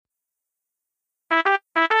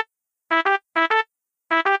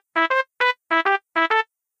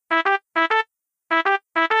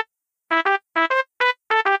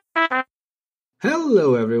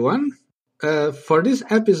Hello, everyone. For this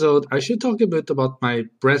episode, I should talk a bit about my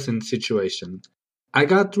present situation. I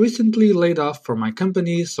got recently laid off from my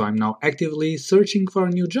company, so I'm now actively searching for a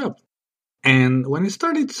new job. And when I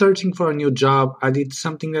started searching for a new job, I did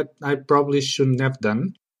something that I probably shouldn't have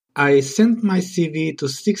done. I sent my CV to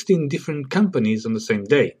 16 different companies on the same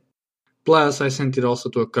day. Plus, I sent it also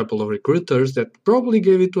to a couple of recruiters that probably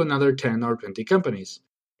gave it to another 10 or 20 companies.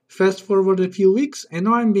 Fast forward a few weeks, and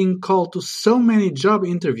now I'm being called to so many job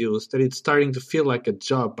interviews that it's starting to feel like a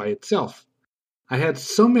job by itself. I had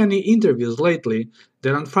so many interviews lately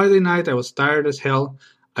that on Friday night I was tired as hell.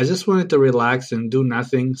 I just wanted to relax and do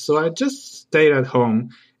nothing, so I just stayed at home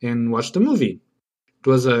and watched a movie. It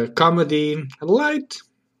was a comedy, a light,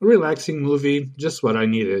 relaxing movie, just what I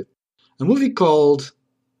needed. A movie called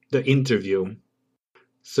The Interview.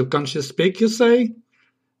 Subconscious speak, you say?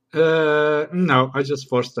 No, I just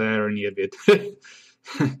forced the irony a bit.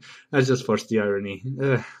 I just forced the irony.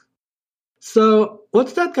 So,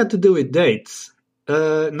 what's that got to do with dates?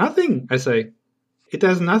 Nothing, I say. It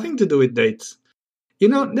has nothing to do with dates.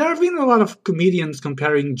 There have been a lot of comedians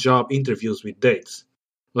comparing job interviews with dates.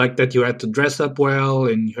 Like that you had to dress up well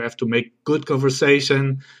and you have to make good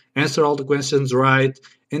conversation, answer all the questions right,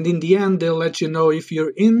 and in the end they'll let you know if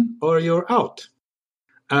you're in or you're out.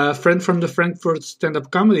 A friend from the Frankfurt stand-up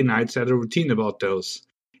comedy nights had a routine about those.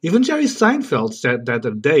 Even Jerry Seinfeld said that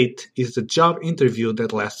a date is the job interview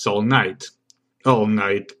that lasts all night. All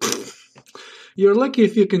night. You're lucky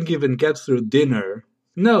if you can even get through dinner.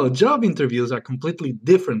 No, job interviews are completely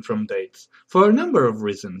different from dates, for a number of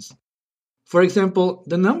reasons. For example,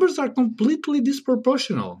 the numbers are completely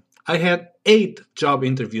disproportional. I had 8 job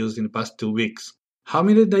interviews in the past 2 weeks. How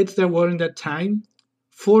many dates there were in that time?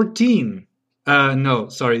 14. No,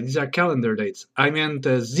 sorry, these are calendar dates. I meant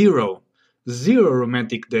 0. 0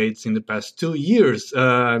 romantic dates in the past 2 years.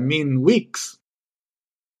 Mean weeks.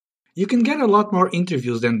 You can get a lot more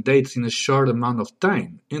interviews than dates in a short amount of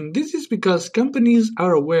time. And this is because companies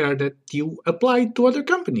are aware that you apply to other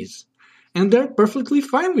companies. And they're perfectly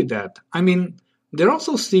fine with that. I mean, they're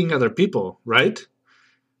also seeing other people, right?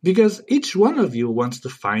 Because each one of you wants to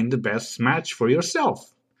find the best match for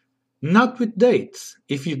yourself. Not with dates.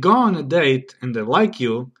 If you go on a date and they like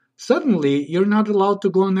you, suddenly you're not allowed to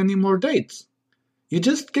go on any more dates. You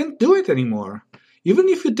just can't do it anymore. Even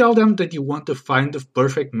if you tell them that you want to find the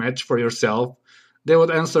perfect match for yourself, they would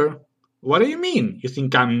answer, "What do you mean? You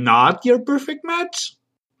think I'm not your perfect match?"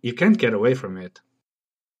 You can't get away from it.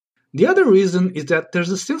 The other reason is that there's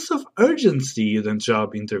a sense of urgency in a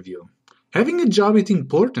job interview. Having a job is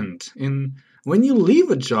important, and when you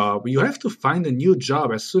leave a job, you have to find a new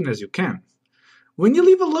job as soon as you can. When you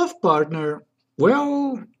leave a love partner,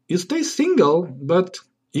 well, you stay single, but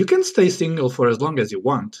you can stay single for as long as you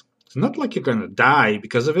want. It's not like you're gonna die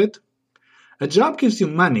because of it. A job gives you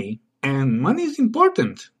money, and money is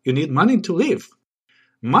important. You need money to live.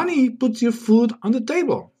 Money puts your food on the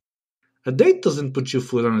table. A date doesn't put your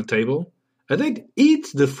food on the table. A date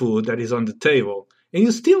eats the food that is on the table, and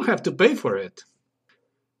you still have to pay for it.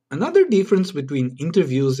 Another difference between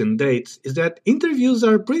interviews and dates is that interviews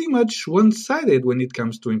are pretty much one-sided when it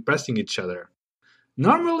comes to impressing each other.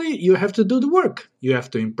 Normally, you have to do the work. You have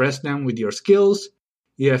to impress them with your skills.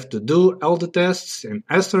 You have to do all the tests and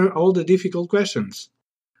answer all the difficult questions.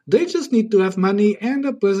 They just need to have money and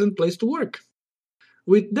a pleasant place to work.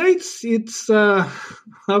 With dates, it's,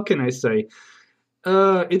 how can I say?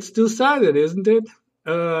 It's two-sided, isn't it?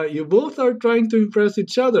 You both are trying to impress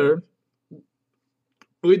each other,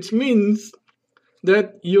 which means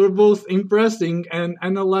that you're both impressing and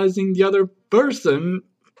analyzing the other person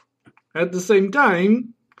at the same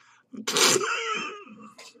time.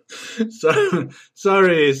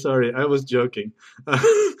 Sorry, I was joking.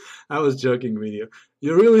 I was joking with you.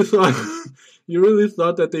 You really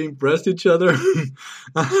thought that they impressed each other?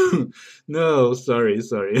 No, sorry.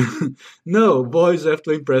 No, boys have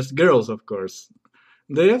to impress girls, of course.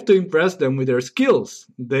 They have to impress them with their skills.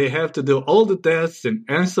 They have to do all the tests and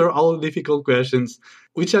answer all the difficult questions,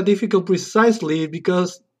 which are difficult precisely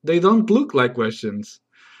because they don't look like questions.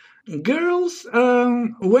 Girls,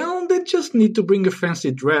 well, they just need to bring a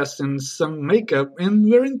fancy dress and some makeup and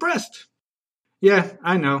we're impressed. Yeah,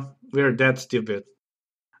 I know, we're that stupid.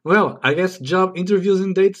 Well, I guess job interviews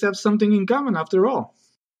and dates have something in common after all.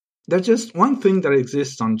 There's just one thing that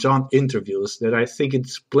exists on job interviews that I think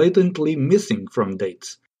it's blatantly missing from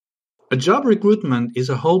dates. A job recruitment is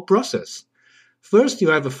a whole process. First, you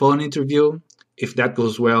have a phone interview. If that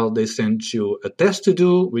goes well, they send you a test to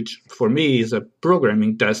do, which for me is a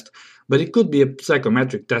programming test, but it could be a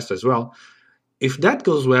psychometric test as well. If that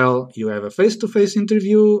goes well, you have a face-to-face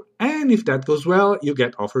interview, and if that goes well, you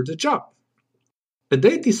get offered the job. A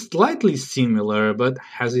date is slightly similar but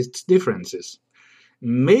has its differences.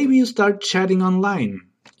 Maybe you start chatting online.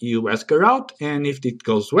 You ask her out, and if it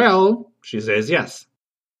goes well, she says yes.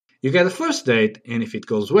 You get a first date, and if it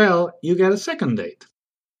goes well, you get a second date.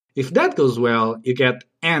 If that goes well, you get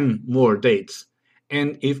N more dates.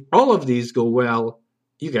 And if all of these go well,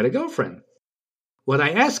 you get a girlfriend. What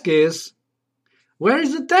I ask is, where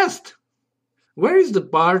is the test? Where is the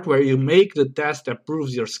part where you make the test that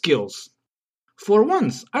proves your skills? For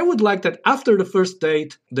once, I would like that after the first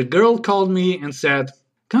date, the girl called me and said,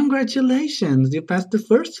 "Congratulations, you passed the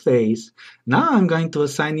first phase. Now I'm going to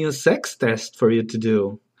assign you a sex test for you to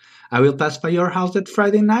do. I will pass by your house that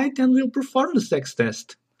Friday night and we'll perform the sex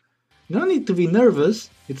test. No need to be nervous,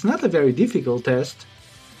 it's not a very difficult test.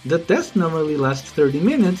 The test normally lasts 30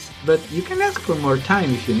 minutes, but you can ask for more time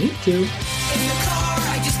if you need to." In the car,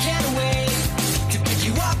 I just can't wait to pick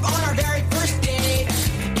you up on our very first date.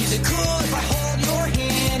 Is it cool if I hold your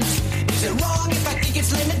hand? Is it wrong if I think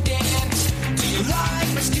it's lame to dance? Do you like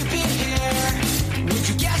my stupid hair? Would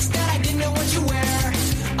you guess that I didn't know what you wear?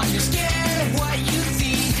 Are you scared of what you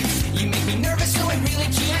think? You make me nervous so I really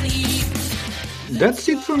can't eat. That's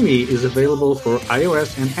It For Me is available for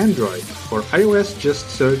iOS and Android. For iOS, just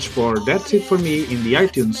search for That's It For Me in the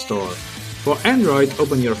iTunes Store. For Android,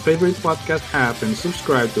 open your favorite podcast app and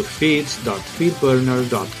subscribe to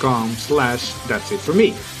feeds.feedburner.com/That's It For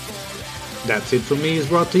Me. That's It For Me is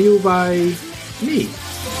brought to you by me.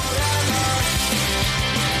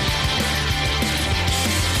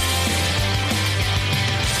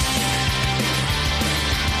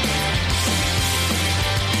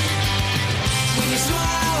 When you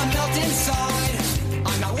smile, I melt inside.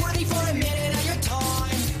 I'm not worthy for a minute of your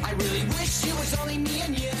time. I really wish it was only me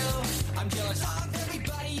and you. I'm jealous of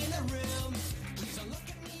everybody in the room. Please don't look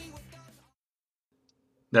at me with those.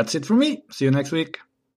 That's it for me. See you next week.